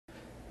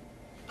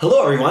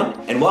Hello everyone,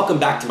 and welcome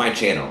back to my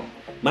channel.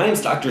 My name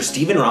is Dr.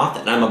 Stephen Roth,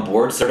 and I'm a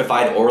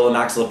board-certified oral and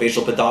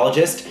maxillofacial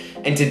pathologist,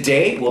 and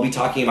today we'll be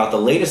talking about the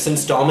latest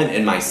installment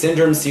in my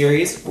syndrome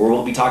series, where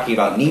we'll be talking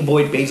about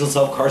Nevoid Basal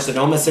Cell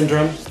Carcinoma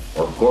syndrome,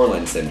 or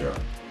Gorlin syndrome.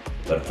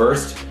 But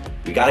first,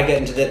 we gotta get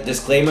into the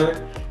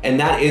disclaimer, and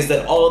that is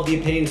that all of the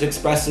opinions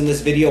expressed in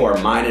this video are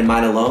mine and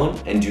mine alone,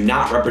 and do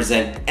not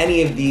represent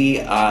any of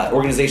the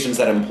organizations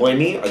that employ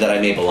me or that I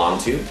may belong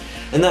to.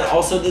 And that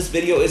also this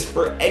video is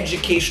for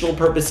educational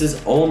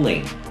purposes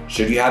only.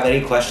 Should you have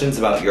any questions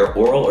about your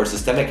oral or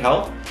systemic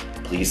health,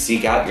 please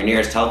seek out your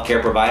nearest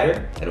healthcare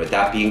provider. And with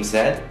that being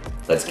said,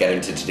 let's get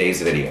into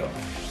today's video.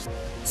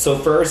 So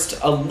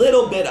first, a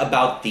little bit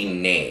about the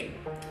name.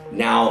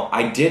 Now,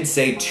 I did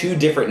say two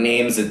different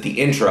names at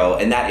the intro,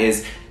 and that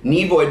is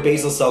Nevoid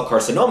Basal Cell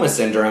Carcinoma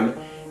syndrome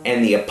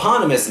and the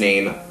eponymous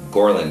name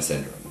Gorlin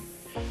syndrome.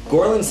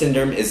 Gorlin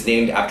syndrome is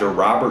named after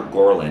Robert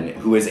Gorlin,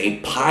 who is a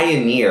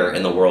pioneer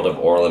in the world of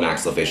oral and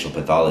maxillofacial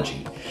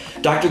pathology.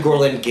 Dr.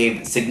 Gorlin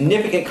gave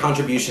significant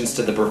contributions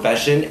to the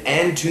profession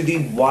and to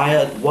the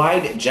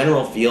wide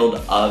general field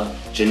of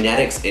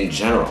genetics in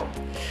general.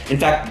 In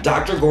fact,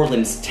 Dr.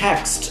 Gorlin's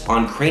text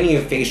on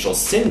craniofacial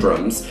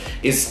syndromes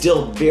is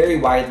still very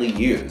widely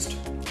used.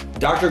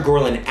 Dr.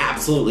 Gorlin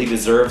absolutely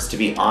deserves to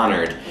be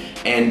honored,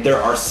 and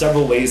there are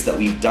several ways that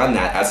we've done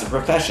that as a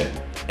profession,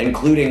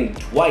 including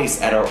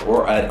twice at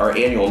our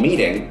annual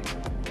meeting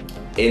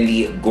in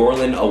the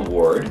Gorlin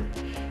Award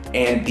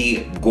and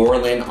the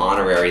Gorlin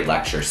Honorary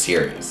Lecture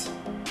Series.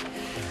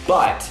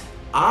 But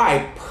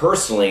I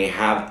personally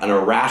have an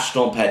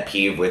irrational pet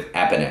peeve with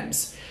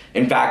eponyms.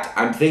 In fact,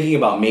 I'm thinking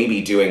about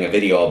maybe doing a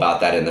video about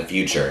that in the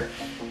future.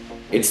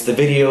 It's the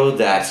video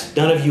that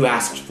none of you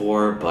asked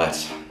for,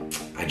 but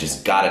I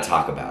just gotta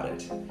talk about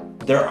it.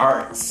 There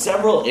are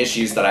several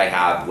issues that I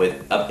have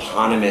with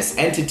eponymous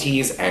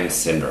entities and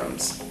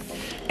syndromes.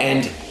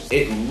 And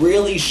it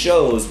really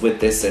shows with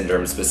this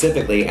syndrome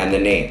specifically and the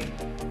name.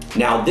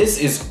 Now, this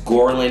is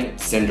Gorlin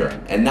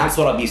syndrome, and that's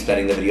what I'll be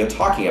spending the video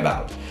talking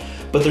about.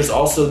 But there's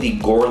also the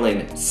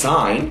Gorlin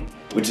sign,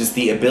 which is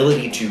the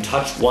ability to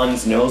touch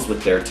one's nose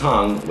with their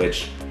tongue,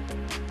 which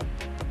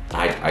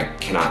I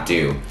cannot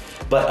do.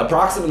 But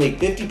approximately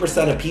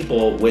 50% of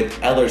people with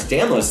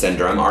Ehlers-Danlos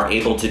syndrome are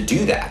able to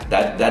do that.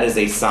 That is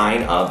a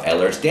sign of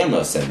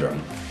Ehlers-Danlos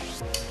syndrome.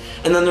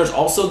 And then there's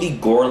also the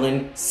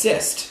Gorlin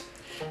cyst.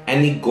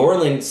 And the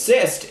Gorlin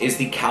cyst is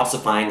the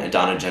calcifying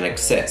odontogenic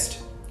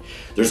cyst.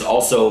 There's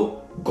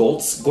also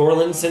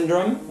Goltz-Gorlin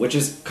syndrome, which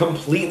is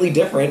completely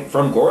different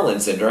from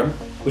Gorlin syndrome,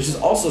 which is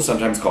also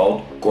sometimes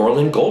called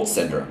Gorlin-Goltz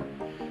syndrome.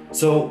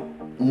 So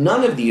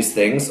none of these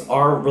things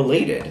are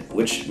related,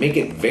 which make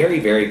it very,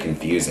 very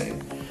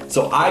confusing.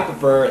 So I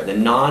prefer the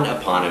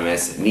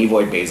non-eponymous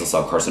Nevoid Basal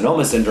Cell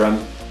Carcinoma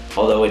syndrome,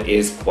 although it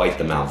is quite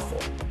the mouthful.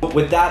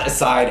 With that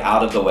aside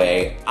out of the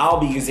way, I'll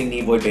be using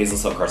Nevoid Basal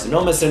Cell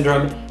Carcinoma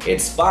syndrome.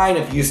 It's fine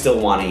if you still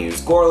want to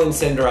use Gorlin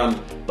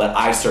syndrome, but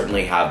I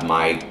certainly have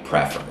my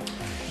preference.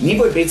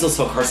 Nevoid Basal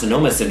Cell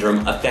Carcinoma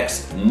syndrome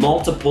affects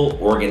multiple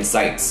organ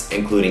sites,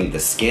 including the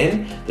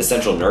skin, the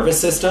central nervous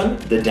system,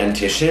 the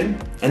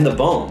dentition, and the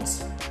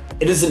bones.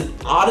 It is an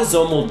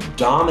autosomal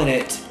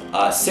dominant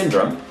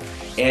syndrome,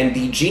 and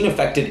the gene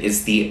affected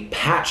is the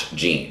patch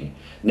gene.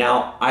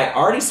 Now, I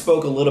already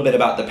spoke a little bit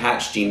about the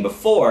patch gene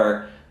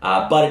before,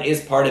 but it is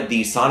part of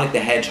the Sonic the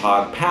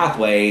Hedgehog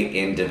pathway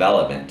in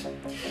development.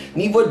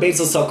 Nevoid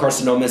Basal Cell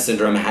Carcinoma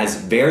syndrome has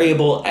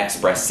variable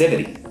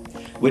expressivity,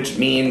 which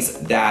means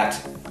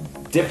that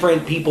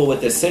different people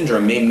with this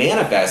syndrome may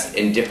manifest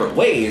in different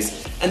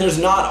ways, and there's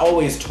not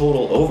always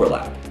total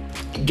overlap.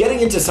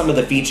 Getting into some of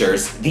the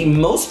features, the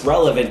most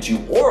relevant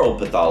to oral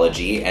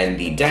pathology and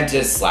the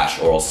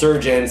dentist/oral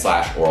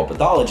surgeon/oral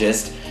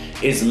pathologist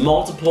is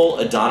multiple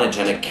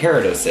odontogenic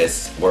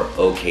keratocysts, or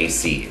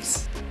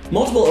OKCs.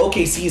 Multiple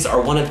OKCs are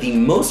one of the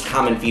most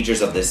common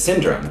features of this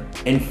syndrome.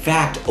 In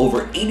fact,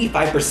 over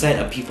 85%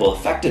 of people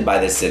affected by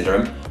this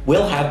syndrome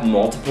will have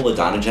multiple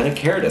odontogenic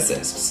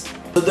keratocysts.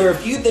 So there are a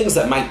few things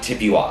that might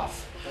tip you off.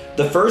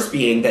 The first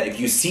being that if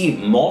you see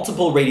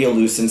multiple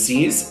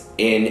radiolucencies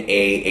in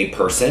a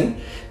person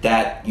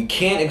that you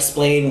can't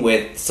explain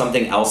with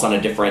something else on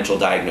a differential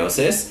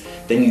diagnosis,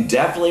 then you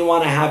definitely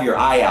want to have your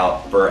eye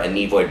out for a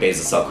Nevoid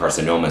Basal Cell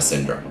Carcinoma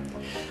syndrome.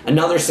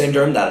 Another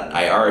syndrome that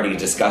I already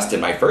discussed in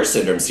my first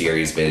syndrome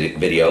series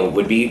video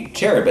would be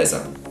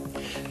cherubism.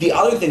 The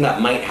other thing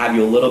that might have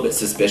you a little bit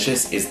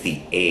suspicious is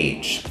the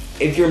age.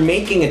 If you're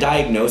making a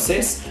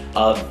diagnosis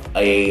of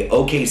a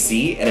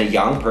OKC in a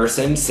young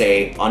person,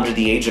 say under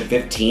the age of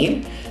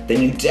 15,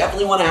 then you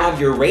definitely want to have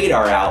your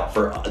radar out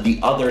for the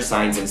other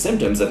signs and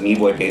symptoms of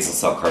Nevoid Basal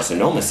Cell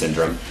Carcinoma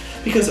syndrome,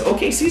 because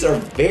OKCs are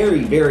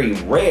very, very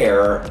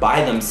rare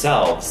by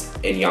themselves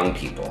in young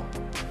people.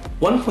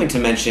 One point to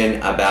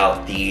mention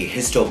about the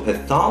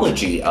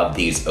histopathology of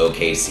these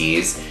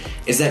OKCs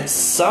is that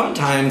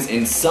sometimes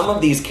in some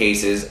of these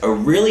cases, a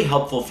really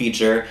helpful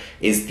feature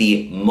is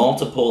the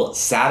multiple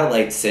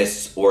satellite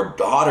cysts or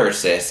daughter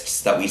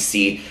cysts that we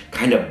see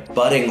kind of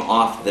budding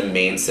off the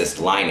main cyst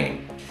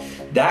lining.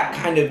 that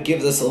kind of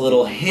gives us a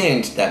little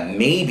hint that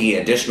maybe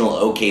additional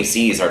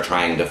OKCs are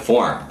trying to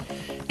form.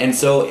 And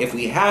so if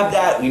we have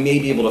that, we may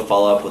be able to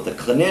follow up with a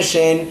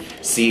clinician,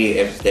 see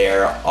if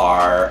there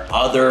are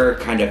other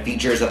kind of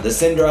features of the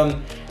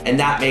syndrome, and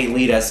that may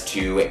lead us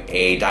to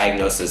a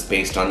diagnosis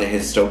based on the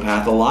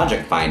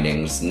histopathologic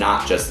findings,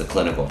 not just the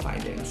clinical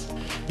findings.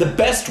 The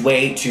best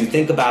way to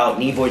think about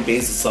Nevoid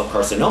basal cell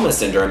carcinoma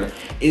syndrome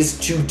is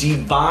to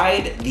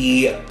divide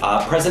the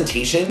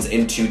presentations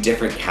into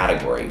different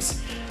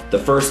categories. The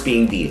first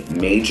being the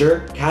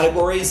major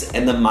categories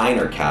and the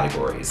minor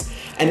categories.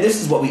 And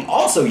this is what we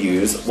also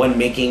use when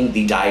making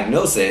the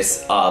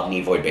diagnosis of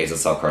Nevoid basal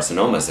cell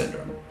carcinoma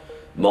syndrome.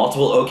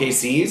 Multiple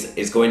OKCs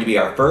is going to be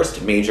our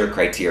first major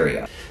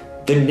criteria.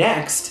 The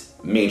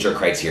next major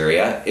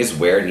criteria is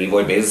where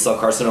Nevoid basal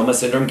cell carcinoma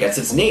syndrome gets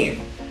its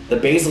name, the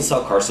basal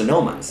cell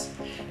carcinomas.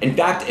 In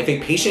fact, if a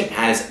patient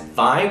has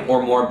 5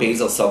 or more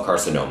basal cell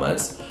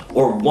carcinomas,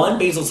 or 1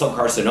 basal cell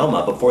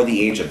carcinoma before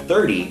the age of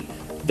 30,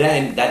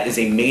 then that is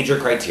a major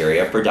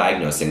criteria for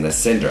diagnosing this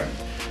syndrome.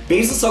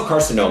 Basal cell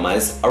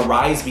carcinomas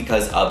arise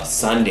because of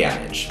sun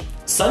damage.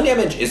 Sun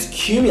damage is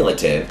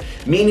cumulative,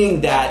 meaning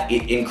that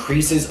it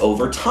increases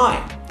over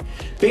time.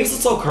 Basal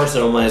cell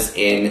carcinomas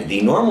in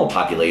the normal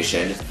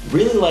population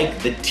really like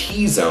the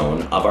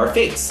T-zone of our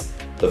face,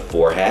 the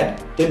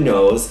forehead, the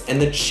nose, and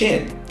the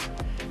chin.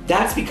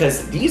 That's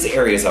because these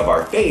areas of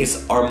our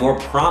face are more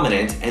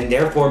prominent and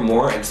therefore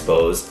more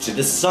exposed to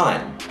the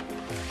sun.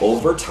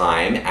 Over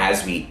time,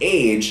 as we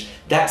age,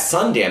 that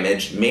sun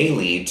damage may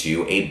lead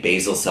to a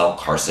basal cell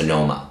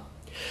carcinoma.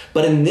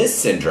 But in this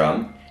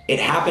syndrome, it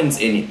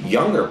happens in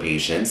younger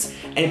patients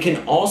and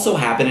can also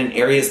happen in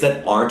areas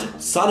that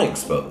aren't sun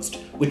exposed,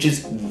 which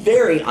is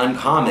very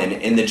uncommon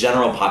in the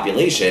general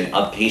population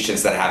of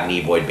patients that have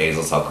Nevoid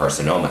basal cell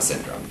carcinoma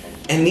syndrome.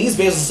 And these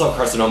basal cell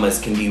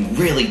carcinomas can be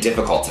really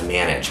difficult to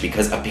manage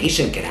because a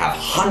patient can have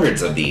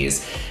hundreds of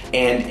these,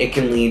 and it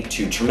can lead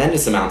to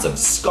tremendous amounts of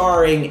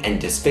scarring and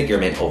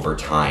disfigurement over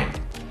time.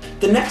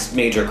 The next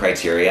major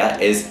criteria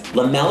is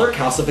lamellar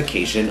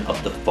calcification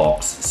of the falx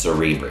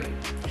cerebri.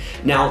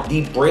 Now,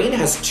 the brain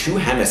has 2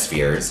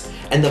 hemispheres,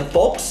 and the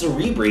falx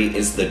cerebri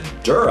is the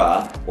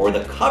dura, or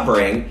the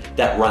covering,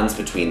 that runs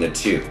between the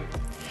two.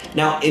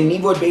 Now, in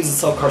Nevoid basal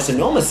cell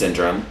carcinoma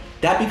syndrome,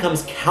 that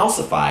becomes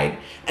calcified,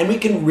 and we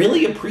can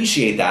really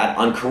appreciate that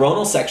on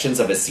coronal sections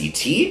of a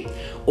CT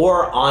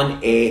or on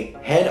a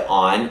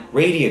head-on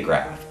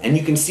radiograph. And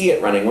you can see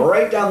it running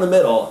right down the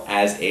middle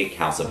as a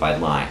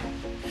calcified line.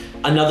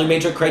 Another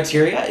major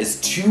criteria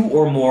is 2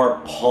 or more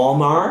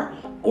palmar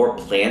or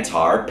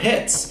plantar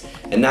pits,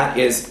 and that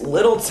is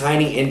little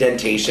tiny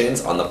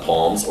indentations on the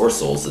palms or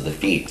soles of the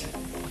feet.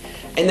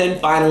 And then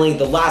finally,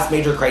 the last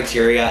major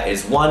criteria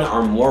is 1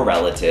 or more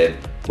relative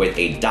with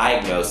a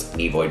diagnosed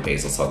Nevoid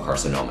basal cell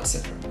carcinoma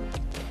syndrome.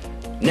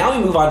 Now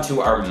we move on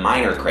to our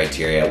minor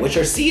criteria, which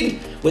are seen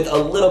with a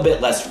little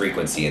bit less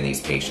frequency in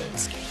these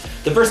patients.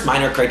 The first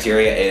minor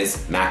criteria is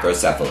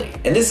macrocephaly,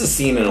 and this is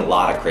seen in a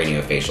lot of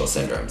craniofacial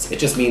syndromes. It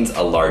just means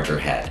a larger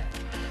head.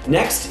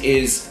 Next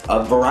is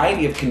a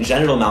variety of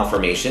congenital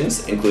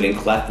malformations, including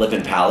cleft lip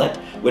and palate,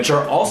 which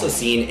are also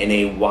seen in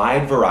a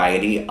wide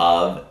variety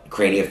of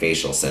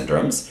craniofacial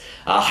syndromes.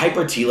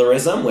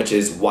 Hypertelorism, which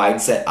is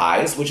wide set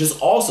eyes, which is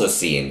also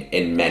seen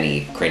in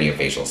many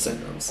craniofacial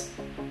syndromes.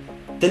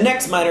 The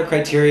next minor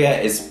criteria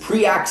is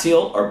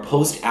preaxial or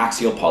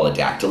postaxial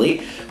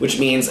polydactyly, which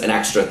means an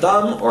extra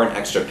thumb or an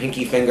extra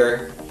pinky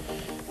finger.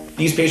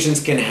 These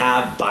patients can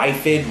have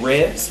bifid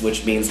ribs,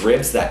 which means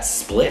ribs that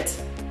split.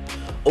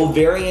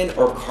 Ovarian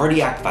or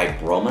cardiac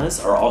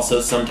fibromas are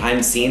also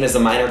sometimes seen as a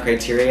minor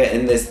criteria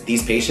in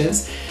these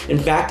patients. In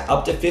fact,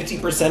 up to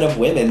 50% of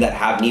women that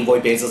have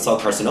Nevoid basal cell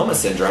carcinoma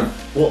syndrome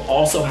will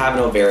also have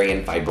an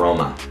ovarian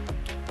fibroma.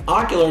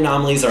 Ocular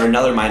anomalies are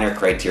another minor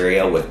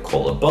criteria with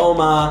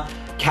coloboma,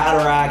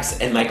 cataracts,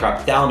 and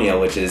microphthalmia,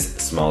 which is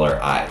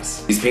smaller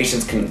eyes. These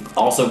patients can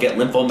also get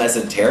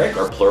lymphomesenteric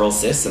or pleural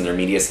cysts in their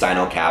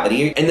mediastinal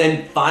cavity. And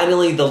then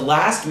finally, the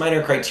last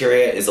minor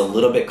criteria is a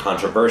little bit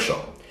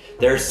controversial.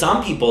 There are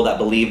some people that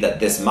believe that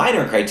this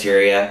minor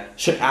criteria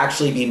should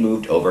actually be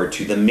moved over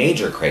to the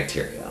major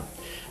criteria,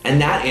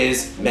 and that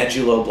is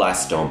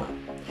medulloblastoma.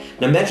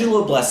 Now,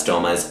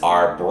 medulloblastomas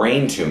are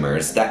brain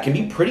tumors that can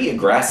be pretty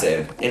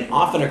aggressive and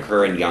often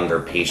occur in younger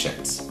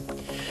patients.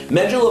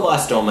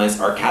 Medulloblastomas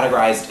are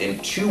categorized in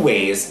 2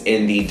 ways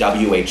in the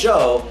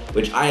WHO,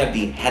 which I have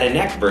the head and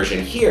neck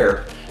version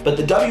here, but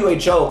the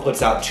WHO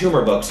puts out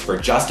tumor books for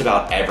just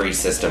about every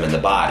system in the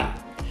body.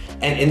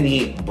 And in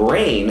the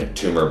brain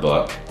tumor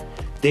book,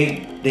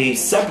 they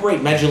separate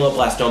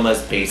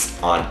medulloblastomas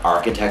based on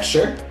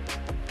architecture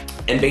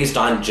and based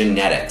on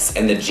genetics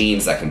and the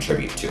genes that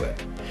contribute to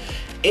it.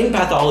 In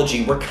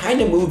pathology, we're kind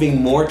of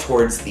moving more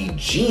towards the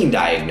gene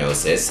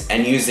diagnosis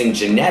and using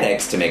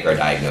genetics to make our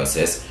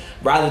diagnosis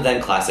rather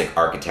than classic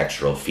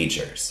architectural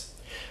features.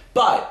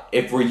 But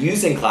if we're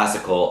using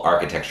classical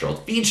architectural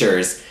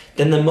features,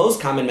 then the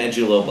most common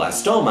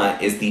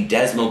medulloblastoma is the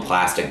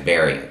desmoplastic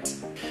variant.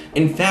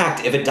 In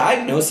fact, if a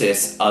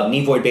diagnosis of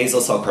Nevoid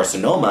basal cell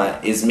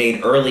carcinoma is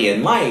made early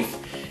in life,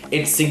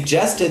 It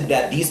suggested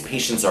that these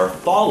patients are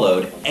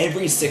followed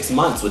every 6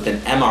 months with an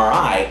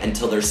MRI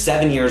until they're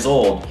 7 years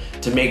old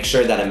to make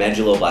sure that a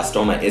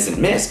medulloblastoma isn't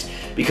missed,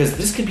 because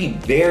this could be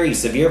very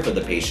severe for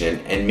the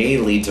patient and may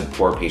lead to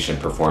poor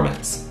patient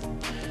performance.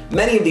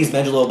 Many of these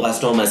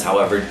medulloblastomas,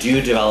 however,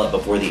 do develop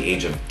before the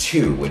age of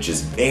 2, which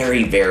is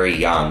very, very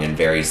young and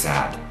very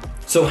sad.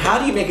 So how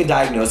do you make a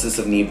diagnosis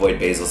of Nevoid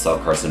basal cell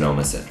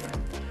carcinoma syndrome?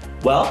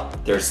 Well,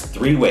 there's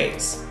 3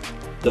 ways.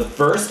 The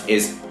first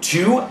is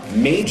 2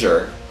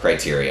 major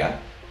criteria.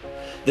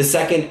 The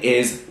second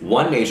is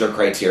 1 major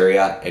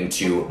criteria and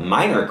 2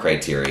 minor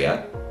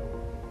criteria.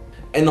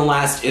 And the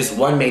last is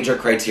 1 major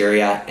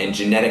criteria and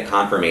genetic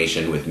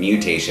confirmation with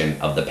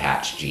mutation of the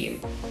patch gene.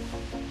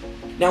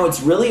 Now,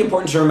 it's really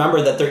important to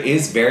remember that there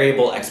is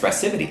variable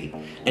expressivity.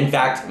 In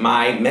fact,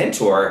 my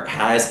mentor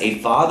has a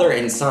father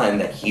and son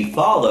that he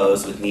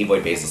follows with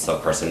Nevoid basal cell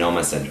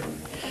carcinoma syndrome.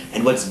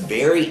 And what's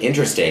very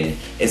interesting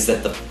is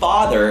that the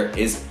father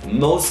is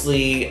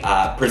mostly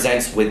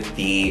presents with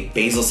the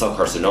basal cell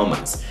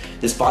carcinomas.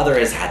 This father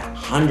has had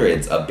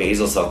hundreds of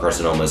basal cell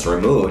carcinomas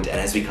removed and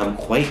has become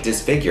quite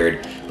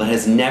disfigured, but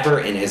has never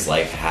in his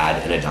life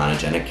had an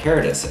odontogenic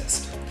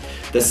keratocyst.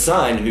 The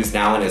son, who's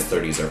now in his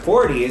 30s or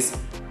 40s,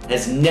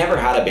 has never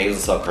had a basal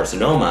cell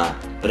carcinoma,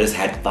 but has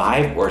had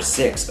 5 or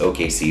 6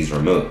 OKCs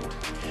removed.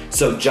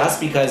 So just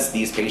because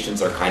these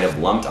patients are kind of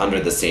lumped under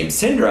the same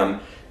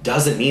syndrome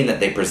doesn't mean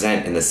that they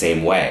present in the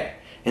same way.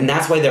 And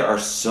that's why there are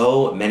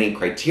so many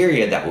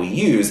criteria that we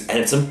use, and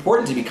it's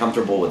important to be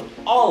comfortable with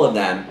all of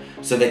them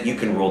so that you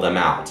can rule them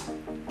out.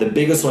 The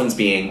biggest ones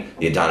being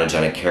the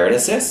odontogenic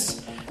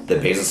keratocysts, the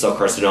basal cell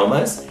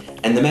carcinomas,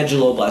 and the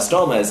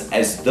medulloblastomas,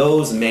 as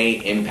those may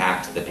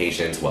impact the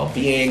patient's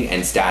well-being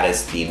and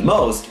status the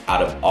most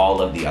out of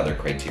all of the other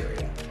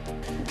criteria.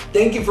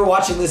 Thank you for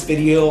watching this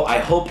video. I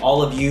hope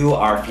all of you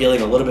are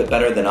feeling a little bit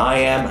better than I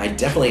am. I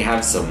definitely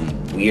have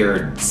some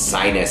weird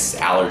sinus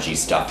allergy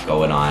stuff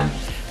going on,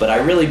 but I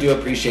really do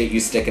appreciate you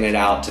sticking it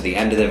out to the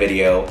end of the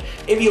video.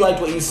 If you liked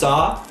what you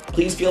saw,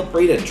 please feel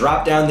free to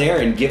drop down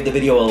there and give the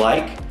video a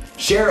like.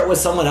 Share it with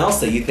someone else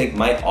that you think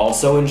might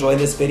also enjoy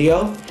this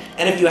video.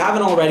 And if you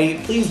haven't already,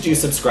 please do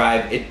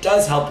subscribe. It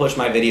does help push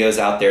my videos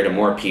out there to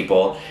more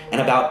people. And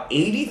about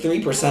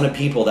 83% of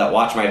people that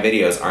watch my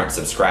videos aren't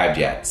subscribed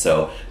yet.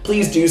 So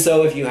please do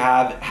so if you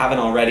haven't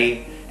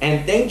already.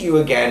 And thank you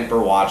again for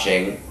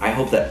watching. I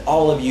hope that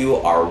all of you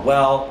are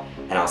well,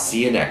 and I'll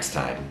see you next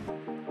time.